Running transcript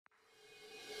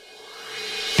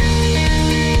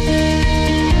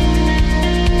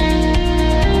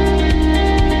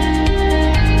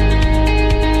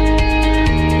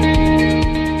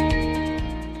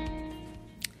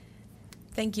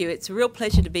you. It's a real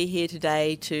pleasure to be here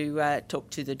today to talk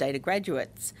to the data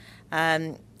graduates.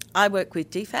 I work with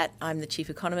DFAT. I'm the Chief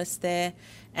Economist there,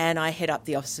 and I head up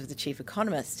the Office of the Chief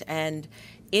Economist. And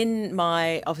in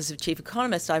my Office of Chief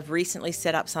Economist, I've recently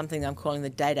set up something I'm calling the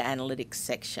Data Analytics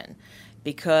section,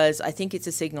 because I think it's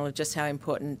a signal of just how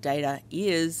important data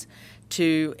is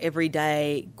to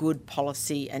everyday good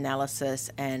policy analysis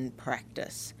and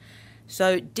practice.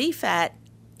 So DFAT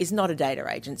is not a data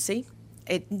agency.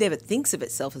 It never thinks of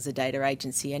itself as a data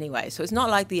agency anyway. So it's not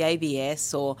like the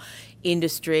ABS or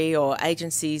industry or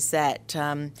agencies that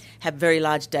have very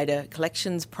large data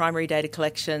collections, primary data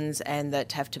collections, and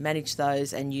that have to manage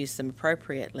those and use them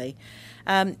appropriately.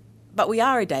 But we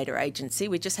are a data agency.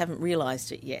 We just haven't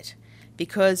realised it yet,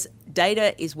 because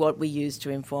data is what we use to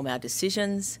inform our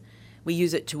decisions. We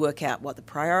use it to work out what the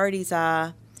priorities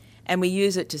are, and we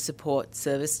use it to support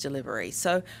service delivery.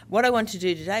 So what I wanted to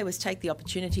do today was take the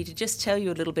opportunity to just tell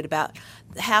you a little bit about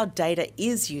how data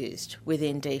is used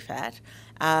within DFAT,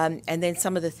 and then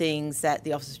some of the things that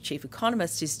the Office of Chief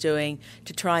Economist is doing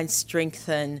to try and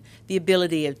strengthen the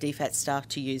ability of DFAT staff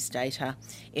to use data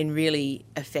in really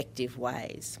effective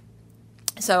ways.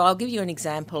 So I'll give you an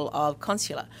example of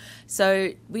Consular.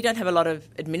 So we don't have a lot of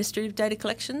administrative data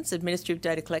collections. Administrative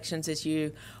data collections, as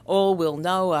you all will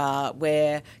know, are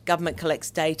where government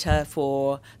collects data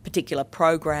for particular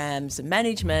programs and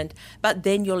management, but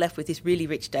then you're left with this really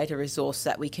rich data resource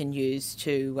that we can use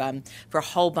to for a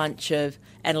whole bunch of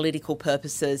analytical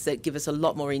purposes that give us a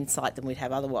lot more insight than we'd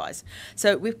have otherwise.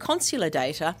 So with Consular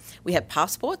data, we have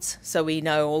passports, so we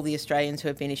know all the Australians who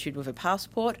have been issued with a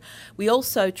passport. We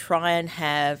also try and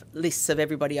have lists of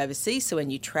everybody overseas, so when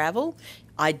you travel,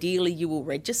 ideally you will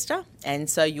register, and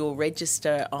so you'll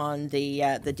register on the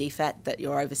DFAT that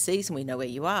you're overseas and we know where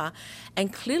you are.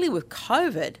 And clearly with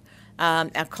COVID,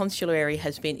 our consular area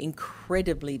has been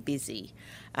incredibly busy.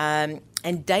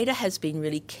 And data has been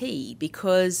really key,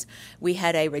 because we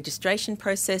had a registration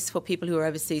process for people who are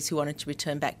overseas who wanted to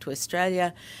return back to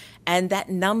Australia, and that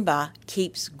number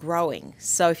keeps growing.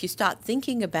 So if you start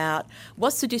thinking about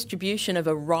what's the distribution of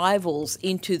arrivals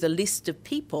into the list of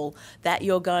people that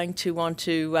you're going to want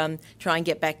to try and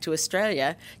get back to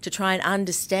Australia, to try and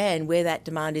understand where that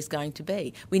demand is going to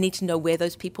be, we need to know where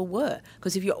those people were.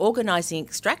 Because if you're organising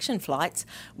extraction flights,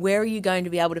 where are you going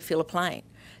to be able to fill a plane?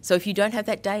 So if you don't have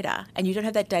that data, and you don't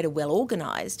have that data well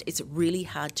organised, it's really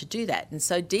hard to do that. And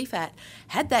so DFAT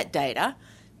had that data,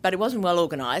 but it wasn't well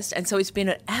organised, and so it's been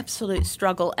an absolute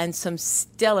struggle and some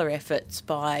stellar efforts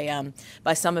by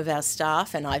some of our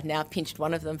staff, and I've now pinched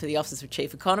one of them for the Office of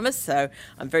Chief Economist, so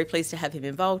I'm very pleased to have him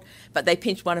involved. But they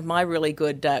pinched one of my really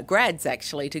good grads,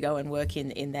 actually, to go and work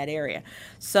in that area.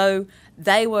 So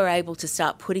they were able to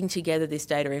start putting together this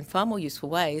data in far more useful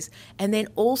ways, and then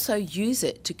also use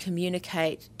it to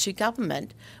communicate to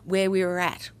government where we were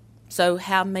at. So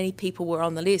how many people were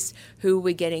on the list, who were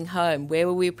we getting home, where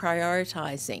were we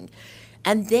prioritising?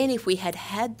 And then if we had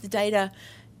had the data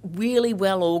really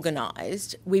well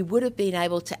organised, we would have been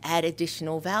able to add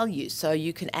additional value. So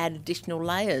you can add additional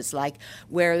layers, like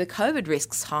where are the COVID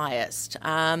risks highest?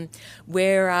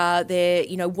 Where are there,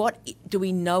 what do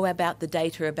we know about the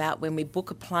data about when we book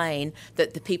a plane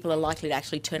that the people are likely to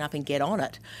actually turn up and get on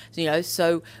it?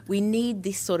 So we need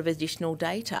this sort of additional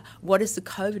data. What is the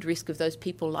COVID risk of those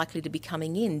people likely to be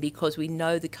coming in, because we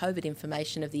know the COVID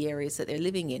information of the areas that they're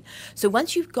living in? So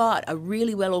once you've got a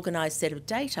really well organised set of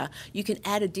data, you can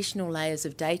add additional layers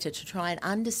of data to try and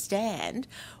understand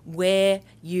where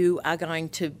you are going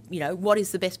to, what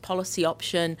is the best policy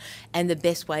option and the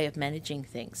best way of managing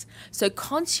things. So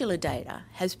consular data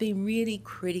has been really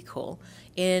critical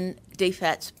in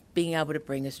DFAT's being able to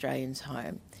bring Australians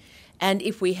home. And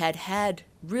if we had had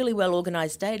really well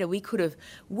organised data, we could have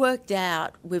worked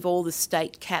out with all the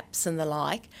state caps and the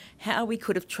like how we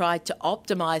could have tried to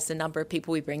optimise the number of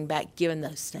people we bring back given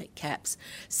those state caps.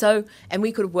 So, and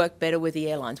we could have worked better with the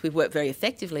airlines. We've worked very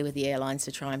effectively with the airlines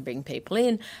to try and bring people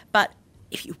in, but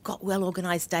if you've got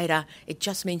well-organised data, it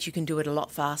just means you can do it a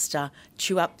lot faster,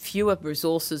 chew up fewer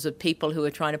resources of people who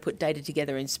are trying to put data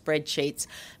together in spreadsheets,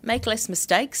 make less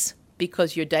mistakes,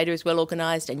 because your data is well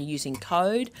organised and you're using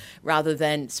code rather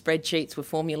than spreadsheets with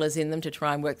formulas in them to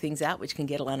try and work things out, which can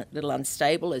get a little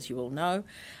unstable, as you all know.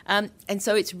 And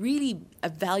so it's really a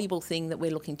valuable thing that we're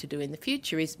looking to do in the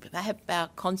future, is have our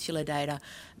consular data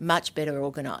much better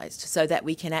organised so that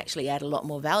we can actually add a lot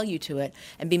more value to it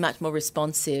and be much more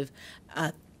responsive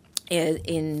by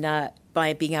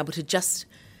being able to just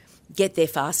get there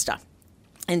faster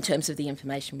in terms of the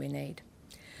information we need.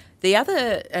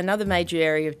 Another major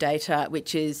area of data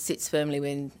which sits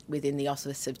firmly within the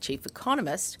Office of Chief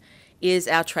Economist is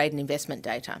our trade and investment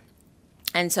data.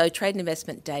 And so trade and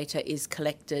investment data is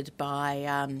collected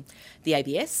by the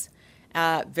ABS.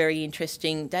 Very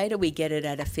interesting data. We get it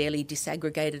at a fairly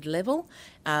disaggregated level.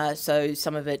 So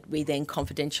some of it we then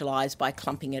confidentialise by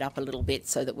clumping it up a little bit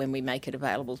so that when we make it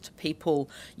available to people,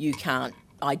 you can't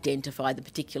identify the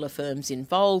particular firms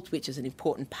involved, which is an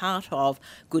important part of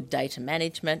good data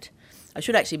management. I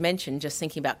should actually mention, just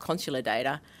thinking about consular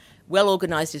data, well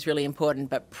organised is really important,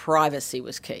 but privacy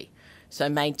was key. So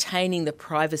maintaining the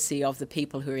privacy of the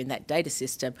people who are in that data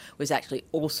system was actually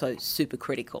also super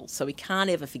critical. So we can't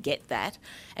ever forget that.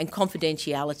 And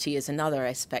confidentiality is another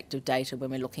aspect of data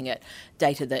when we're looking at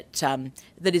data that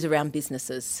that is around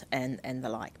businesses and the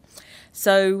like.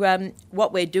 So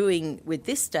what we're doing with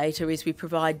this data is we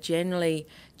provide generally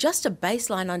just a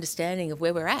baseline understanding of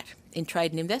where we're at in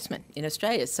trade and investment in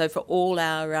Australia. So for all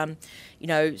our,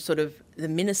 sort of the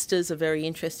ministers are very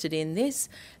interested in this.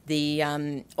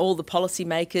 All the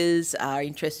policymakers are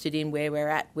interested in where we're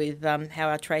at with how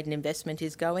our trade and investment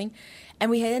is going. And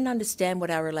we then understand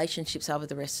what our relationships are with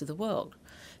the rest of the world.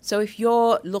 So if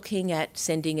you're looking at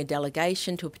sending a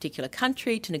delegation to a particular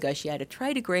country to negotiate a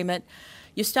trade agreement,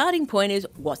 your starting point is,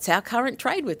 what's our current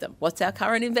trade with them? What's our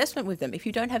current investment with them? If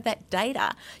you don't have that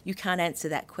data, you can't answer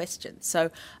that question.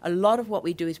 So a lot of what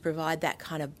we do is provide that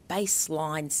kind of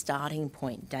baseline starting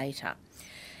point data.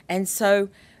 And so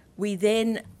we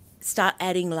then start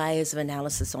adding layers of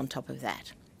analysis on top of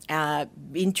that.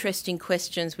 Interesting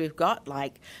questions we've got,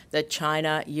 like the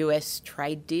China-US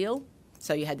trade deal.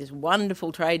 So you had this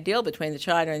wonderful trade deal between the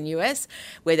China and the US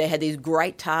where they had these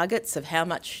great targets of how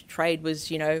much trade was,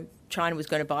 China was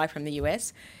going to buy from the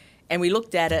US. And we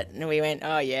looked at it and we went,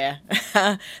 oh yeah,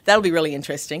 that'll be really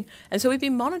interesting. And so we've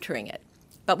been monitoring it.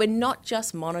 But we're not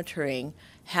just monitoring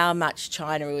how much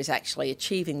China was actually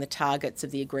achieving the targets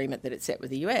of the agreement that it set with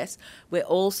the US. We're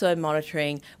also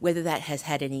monitoring whether that has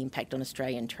had any impact on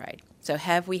Australian trade. So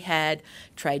have we had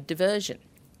trade diversion?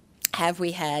 Have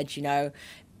we had,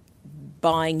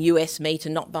 buying US meat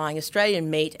and not buying Australian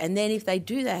meat? And then if they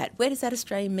do that, where does that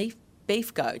Australian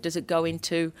beef go? Does it go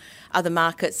into other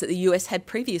markets that the US had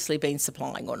previously been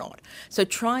supplying or not? So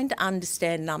trying to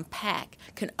understand and unpack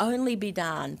can only be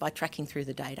done by tracking through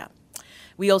the data.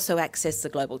 We also access the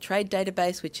Global Trade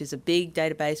Database, which is a big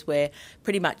database where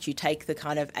pretty much you take the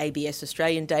kind of ABS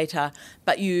Australian data,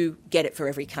 but you get it for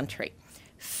every country.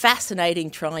 Fascinating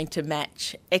trying to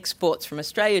match exports from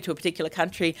Australia to a particular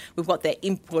country with what they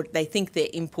think they're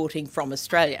importing from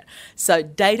Australia. So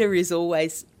data is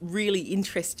always really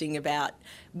interesting about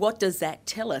what does that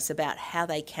tell us about how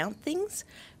they count things?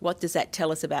 What does that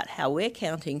tell us about how we're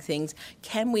counting things?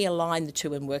 Can we align the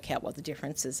two and work out what the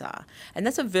differences are? And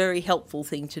that's a very helpful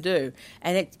thing to do.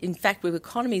 And in fact, with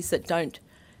economies that don't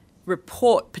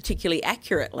report particularly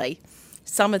accurately,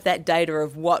 some of that data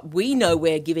of what we know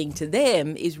we're giving to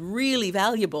them is really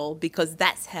valuable, because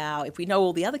that's how, if we know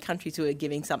all the other countries who are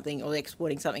giving something or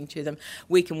exporting something to them,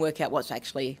 we can work out what's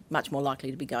actually much more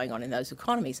likely to be going on in those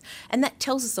economies. And that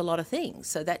tells us a lot of things.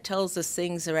 So that tells us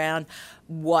things around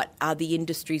what are the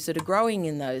industries that are growing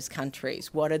in those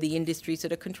countries, what are the industries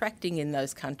that are contracting in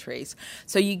those countries.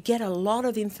 So you get a lot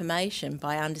of information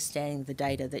by understanding the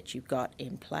data that you've got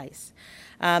in place.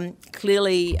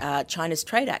 Clearly, China's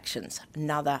trade actions,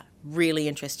 another really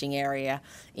interesting area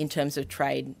in terms of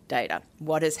trade data.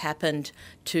 What has happened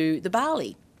to the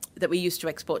barley that we used to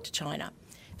export to China?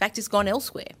 In fact, it's gone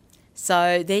elsewhere.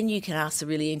 So then you can ask the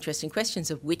really interesting questions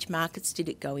of which markets did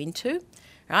it go into,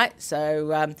 right?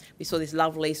 So we saw this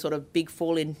lovely sort of big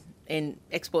fall in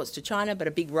exports to China, but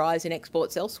a big rise in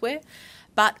exports elsewhere.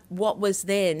 But what was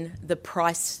then the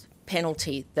price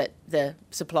penalty that the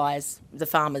suppliers, the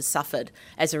farmers, suffered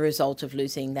as a result of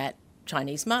losing that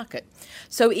Chinese market?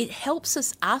 So it helps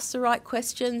us ask the right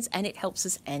questions, and it helps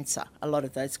us answer a lot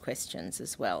of those questions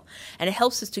as well. And it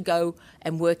helps us to go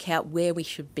and work out where we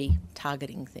should be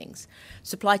targeting things.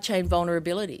 Supply chain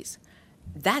vulnerabilities.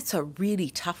 That's a really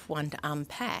tough one to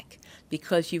unpack,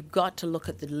 because you've got to look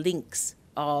at the links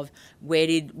of where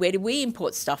did we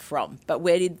import stuff from, but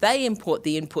where did they import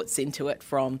the inputs into it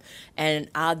from, and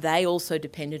are they also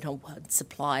dependent on one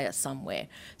supplier somewhere?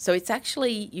 So it's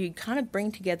actually, you kind of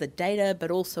bring together data,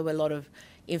 but also a lot of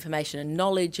information and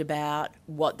knowledge about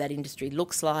what that industry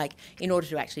looks like in order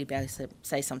to actually be able to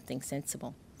say something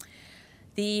sensible.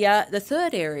 The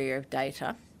third area of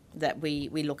data that we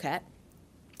look at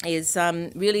is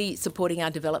really supporting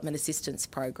our development assistance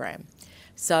program.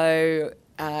 So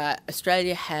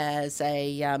Australia has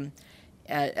a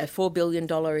 $4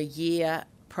 billion a year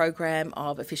program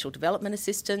of official development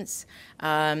assistance.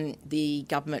 The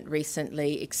government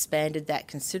recently expanded that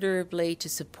considerably to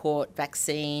support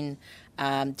vaccine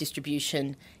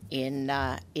distribution in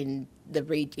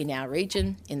in our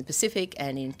region, in the Pacific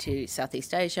and into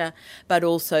Southeast Asia, but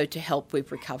also to help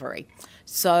with recovery.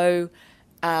 So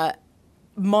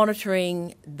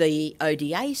monitoring the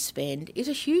ODA spend is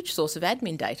a huge source of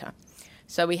admin data.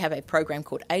 So we have a program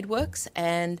called AidWorks,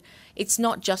 and it's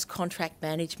not just contract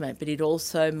management, but it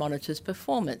also monitors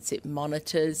performance. It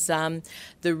monitors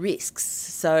the risks.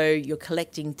 So you're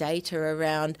collecting data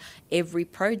around every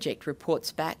project,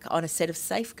 reports back on a set of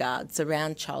safeguards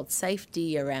around child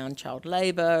safety, around child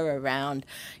labour, around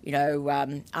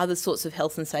other sorts of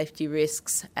health and safety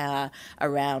risks,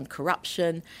 around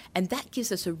corruption, and that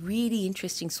gives us a really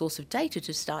interesting source of data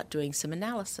to start doing some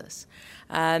analysis.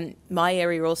 My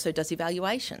area also does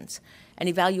evaluations, and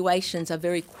evaluations are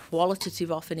very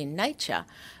qualitative often in nature,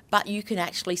 but you can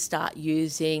actually start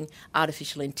using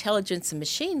artificial intelligence and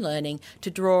machine learning to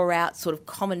draw out sort of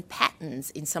common patterns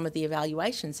in some of the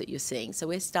evaluations that you're seeing. So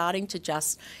we're starting to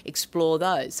just explore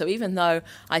those. So even though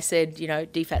I said,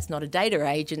 DFAT's not a data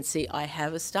agency, I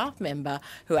have a staff member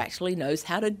who actually knows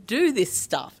how to do this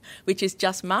stuff, which is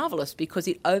just marvellous because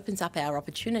it opens up our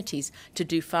opportunities to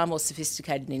do far more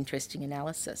sophisticated and interesting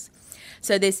analysis.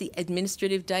 So there's the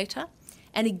administrative data.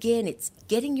 And again, it's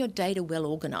getting your data well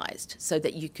organised so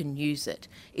that you can use it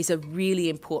is a really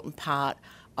important part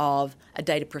of a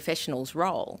data professional's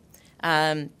role.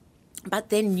 But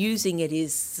then using it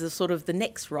is the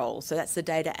next role. So that's the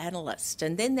data analyst.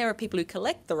 And then there are people who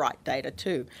collect the right data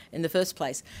too in the first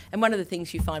place. And one of the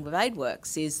things you find with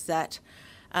AidWorks is that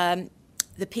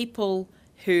the people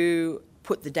who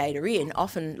put the data in,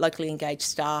 often locally engaged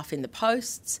staff in the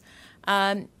posts,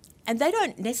 and they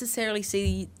don't necessarily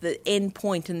see the end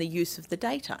point in the use of the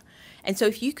data. And so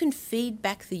if you can feed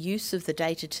back the use of the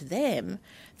data to them,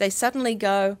 they suddenly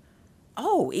go,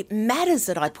 oh, it matters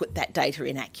that I put that data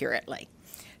in accurately.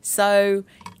 So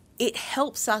it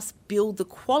helps us build the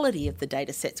quality of the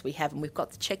data sets we have, and we've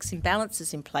got the checks and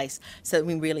balances in place so that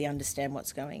we really understand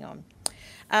what's going on.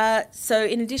 So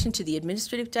in addition to the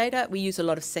administrative data, we use a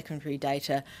lot of secondary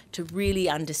data to really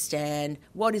understand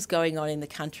what is going on in the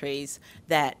countries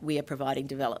that we are providing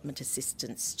development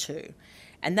assistance to.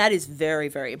 And that is very,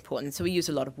 very important. So we use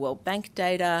a lot of World Bank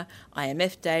data,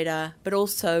 IMF data, but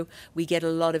also we get a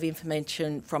lot of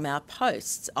information from our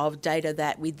posts of data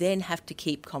that we then have to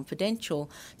keep confidential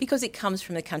because it comes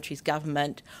from the country's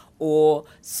government or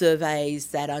surveys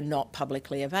that are not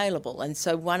publicly available. And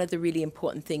so one of the really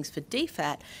important things for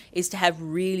DFAT is to have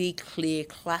really clear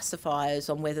classifiers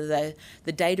on whether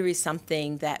the data is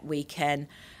something that we can,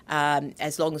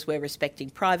 as long as we're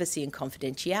respecting privacy and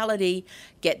confidentiality,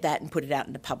 get that and put it out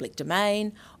in the public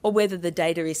domain, or whether the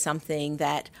data is something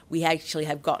that we actually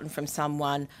have gotten from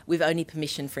someone with only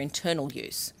permission for internal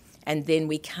use. And then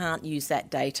we can't use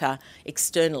that data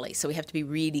externally. So we have to be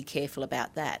really careful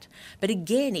about that. But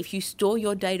again, if you store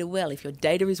your data well, if your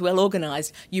data is well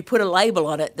organised, you put a label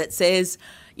on it that says,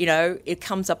 it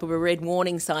comes up with a red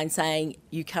warning sign saying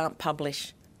you can't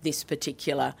publish this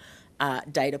particular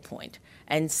data point.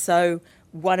 And so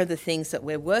one of the things that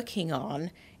we're working on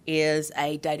is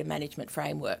a data management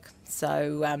framework.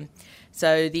 So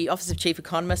the Office of Chief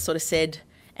Economist sort of said,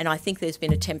 and I think there's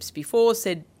been attempts before,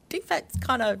 said DFAT's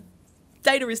kind of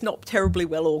data is not terribly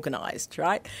well organised,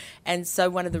 right? And so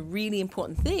one of the really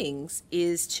important things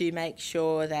is to make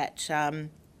sure that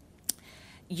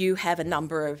you have a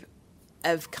number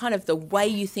of kind of the way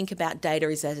you think about data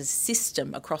is as a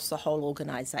system across the whole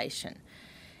organisation.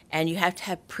 And you have to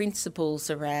have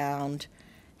principles around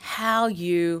how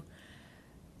you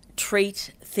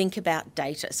think about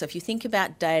data. So if you think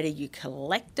about data, you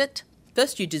collect it.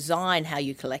 First, you design how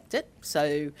you collect it.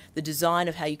 So the design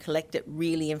of how you collect it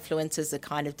really influences the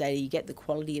kind of data you get, the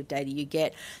quality of data you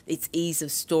get, its ease of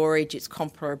storage, its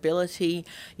comparability.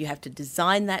 You have to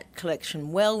design that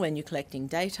collection well when you're collecting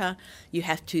data. You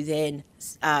have to then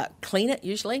clean it,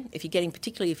 usually.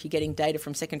 Particularly if you're getting data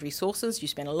from secondary sources, you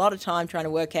spend a lot of time trying to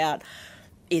work out,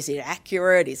 is it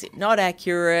accurate? Is it not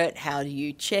accurate? How do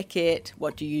you check it?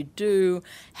 What do you do?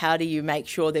 How do you make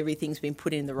sure that everything's been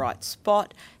put in the right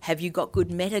spot? Have you got good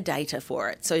metadata for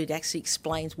it? So it actually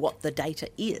explains what the data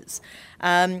is.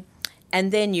 And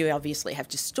then you obviously have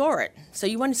to store it. So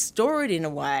you want to store it in a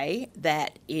way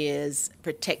that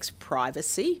protects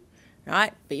privacy,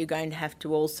 right? But you're going to have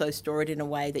to also store it in a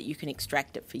way that you can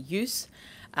extract it for use.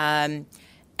 And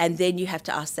then you have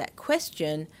to ask that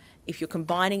question, if you're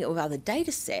combining it with other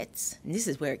data sets, and this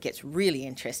is where it gets really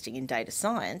interesting in data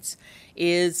science,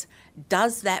 is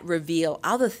does that reveal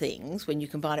other things when you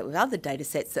combine it with other data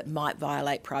sets that might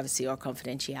violate privacy or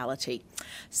confidentiality?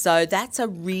 So that's a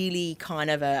really kind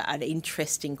of an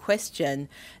interesting question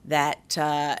that,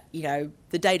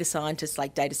 the data scientists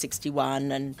like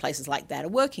Data61 and places like that are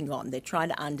working on. They're trying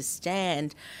to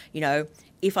understand,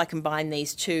 if I combine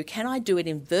these two, can I do it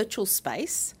in virtual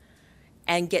space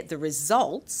and get the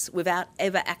results without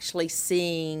ever actually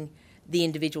seeing the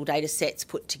individual data sets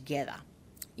put together?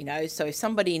 So if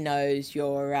somebody knows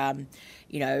your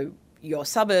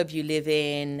suburb you live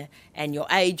in and your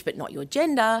age but not your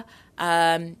gender,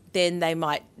 then they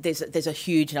might, there's a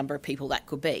huge number of people that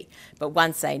could be. But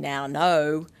once they now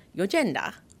know your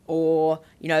gender, or,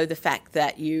 the fact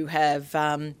that you have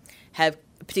a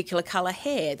particular colour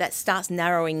hair, that starts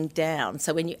narrowing down.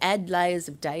 So when you add layers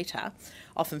of data,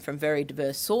 often from very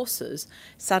diverse sources,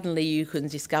 suddenly you can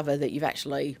discover that you've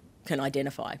actually can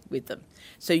identify with them.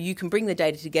 So you can bring the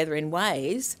data together in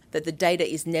ways that the data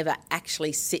is never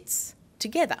actually sits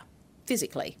together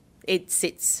physically. It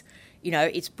sits,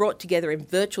 it's brought together in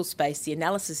virtual space, the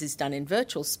analysis is done in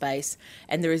virtual space,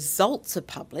 and the results are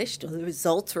published, or the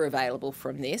results are available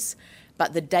from this,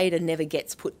 but the data never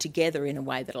gets put together in a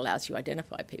way that allows you to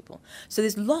identify people. So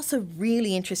there's lots of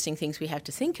really interesting things we have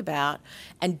to think about,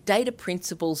 and data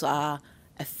principles are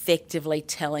effectively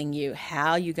telling you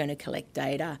how you're going to collect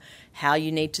data, how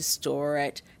you need to store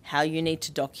it, how you need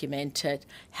to document it,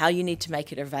 how you need to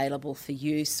make it available for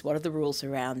use, what are the rules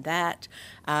around that,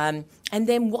 and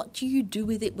then what do you do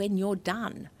with it when you're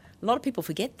done? A lot of people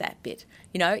forget that bit.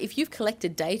 If you've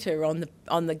collected data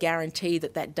on the guarantee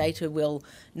that data will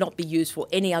not be used for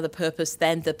any other purpose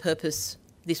than the purpose,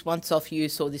 this once-off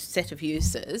use or this set of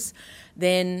uses,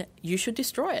 then you should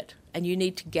destroy it. And you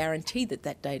need to guarantee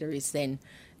that data is then,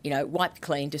 wiped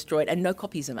clean, destroyed, and no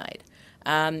copies are made.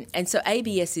 And so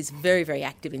ABS is very, very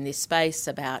active in this space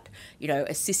about,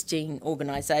 assisting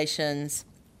organisations,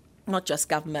 not just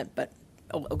government, but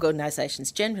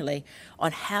organisations generally,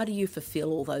 on how do you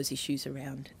fulfil all those issues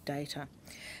around data.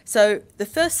 So the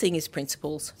first thing is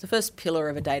principles. The first pillar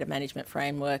of a data management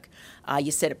framework are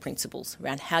your set of principles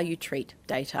around how you treat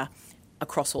data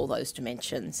across all those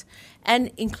dimensions,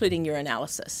 and including your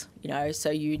analysis. So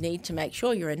you need to make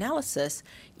sure your analysis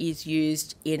is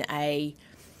used in a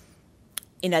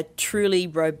truly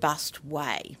robust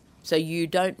way. So you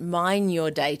don't mine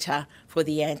your data for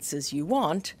the answers you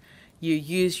want. You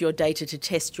use your data to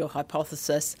test your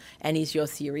hypothesis, and is your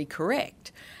theory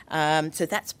correct? So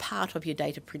that's part of your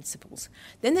data principles.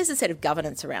 Then there's a set of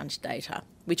governance around data,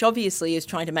 which obviously is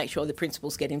trying to make sure the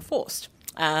principles get enforced.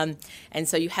 And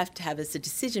so you have to have as a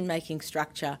decision-making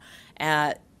structure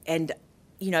and,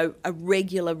 a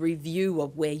regular review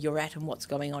of where you're at and what's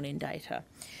going on in data.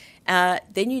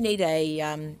 Then you need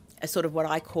a sort of what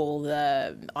I call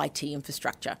the IT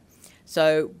infrastructure.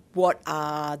 So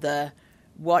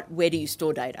where do you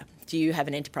store data? Do you have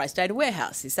an enterprise data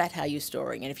warehouse? Is that how you're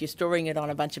storing? And if you're storing it on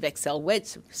a bunch of Excel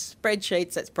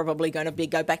spreadsheets, that's probably going to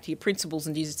go back to your principles,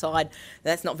 and you decide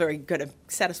that's not very going to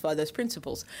satisfy those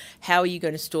principles. How are you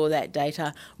going to store that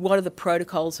data? What are the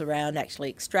protocols around actually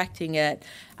extracting it?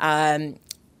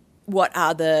 What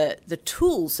are the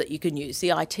tools that you can use,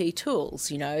 the IT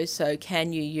tools, So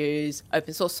can you use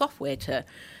open source software to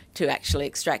actually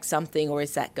extract something, or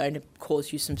is that going to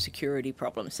cause you some security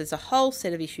problems? There's a whole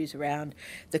set of issues around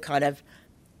the kind of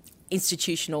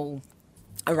institutional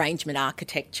arrangement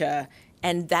architecture,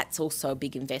 and that's also a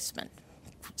big investment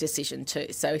decision too.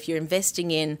 So if you're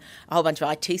investing in a whole bunch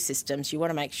of IT systems, you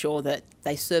want to make sure that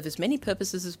they serve as many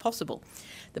purposes as possible.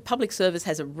 The public service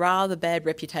has a rather bad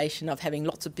reputation of having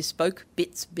lots of bespoke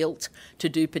bits built to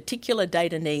do particular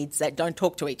data needs that don't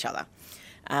talk to each other.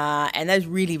 And that's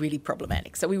really, really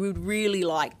problematic. So we would really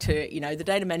like to, the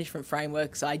data management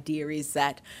framework's idea is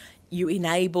that you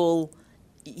enable,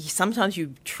 sometimes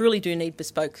you truly do need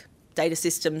bespoke data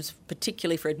systems,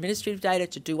 particularly for administrative data,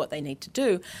 to do what they need to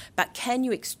do, but can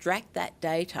you extract that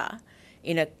data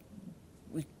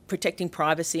protecting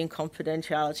privacy and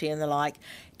confidentiality and the like,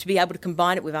 to be able to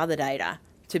combine it with other data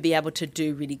to be able to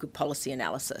do really good policy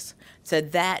analysis. So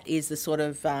that is the sort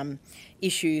of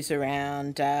issues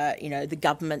around, the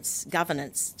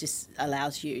governance just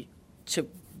allows you to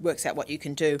works out what you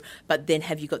can do, but then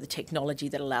have you got the technology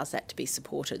that allows that to be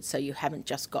supported, so you haven't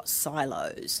just got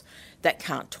silos that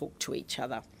can't talk to each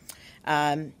other.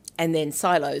 And then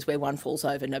silos where one falls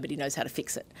over, nobody knows how to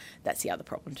fix it. That's the other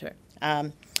problem too.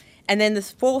 And then the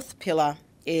fourth pillar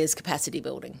is capacity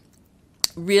building.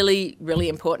 Really, really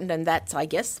important, and that's, I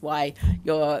guess, why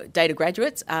you're data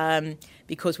graduates,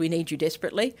 because we need you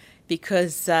desperately,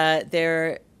 because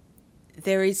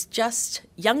there is just,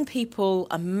 young people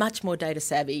are much more data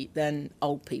savvy than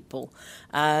old people.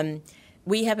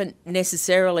 We haven't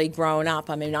necessarily grown up.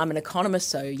 I mean, I'm an economist,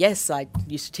 so yes, I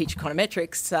used to teach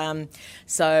econometrics.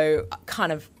 So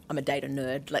kind of, I'm a data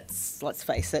nerd, let's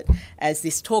face it, as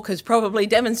this talk has probably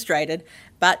demonstrated.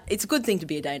 But it's a good thing to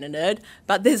be a data nerd.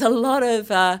 But there's a lot of,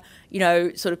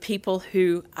 sort of people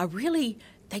who are really,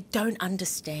 they don't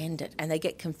understand it and they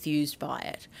get confused by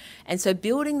it. And so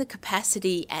building the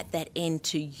capacity at that end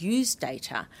to use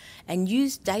data and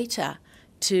use data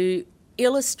to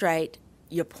illustrate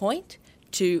your point,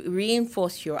 to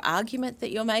reinforce your argument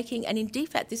that you're making. And in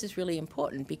DFAT, this is really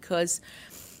important because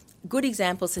good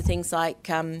examples are things like,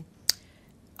 the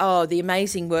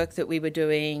amazing work that we were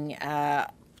doing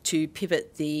to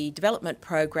pivot the development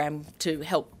program to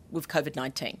help with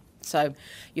COVID-19. So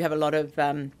you have a lot of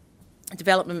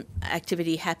development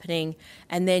activity happening,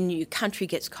 and then your country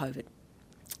gets COVID.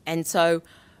 And so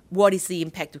what is the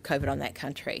impact of COVID on that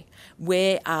country?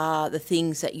 Where are the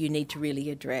things that you need to really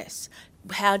address?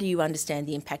 How do you understand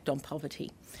the impact on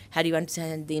poverty? How do you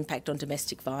understand the impact on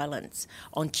domestic violence,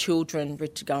 on children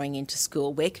going into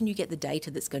school? Where can you get the data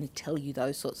that's going to tell you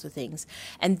those sorts of things?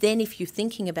 And then if you're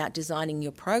thinking about designing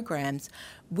your programs,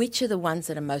 which are the ones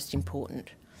that are most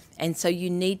important? And so you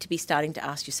need to be starting to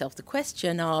ask yourself the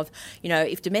question of,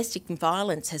 if domestic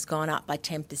violence has gone up by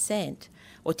 10%,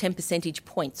 or 10 percentage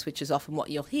points, which is often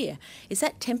what you'll hear, is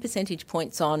that 10 percentage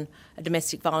points on a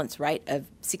domestic violence rate of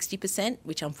 60%,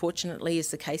 which unfortunately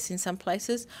is the case in some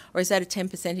places, or is that a 10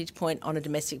 percentage point on a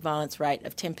domestic violence rate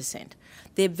of 10%?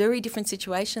 They're very different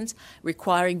situations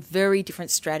requiring very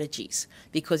different strategies,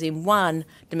 because in one,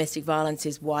 domestic violence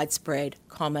is widespread,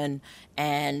 common,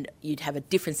 and you'd have a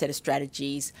different set of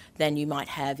strategies than you might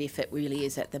have if it really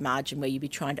is at the margin, where you'd be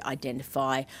trying to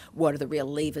identify what are the real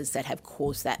levers that have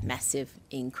caused that massive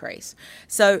increase.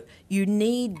 So you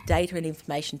need data and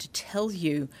information to tell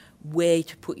you where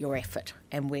to put your effort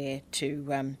and where to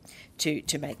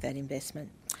make that investment.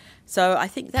 So I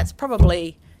think that's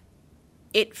probably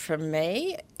it from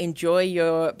me. Enjoy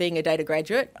your being a data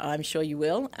graduate. I'm sure you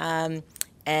will.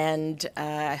 And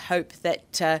I hope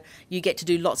that you get to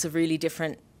do lots of really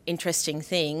different, interesting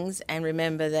things. And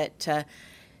remember that,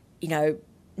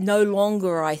 no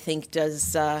longer, I think,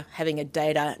 does having a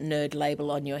data nerd label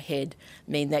on your head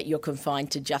mean that you're confined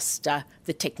to just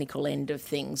the technical end of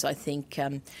things. I think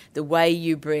the way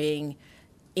you bring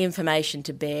information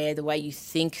to bear, the way you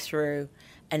think through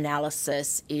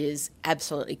analysis is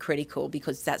absolutely critical,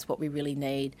 because that's what we really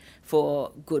need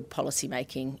for good policy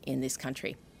making in this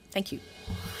country. Thank you.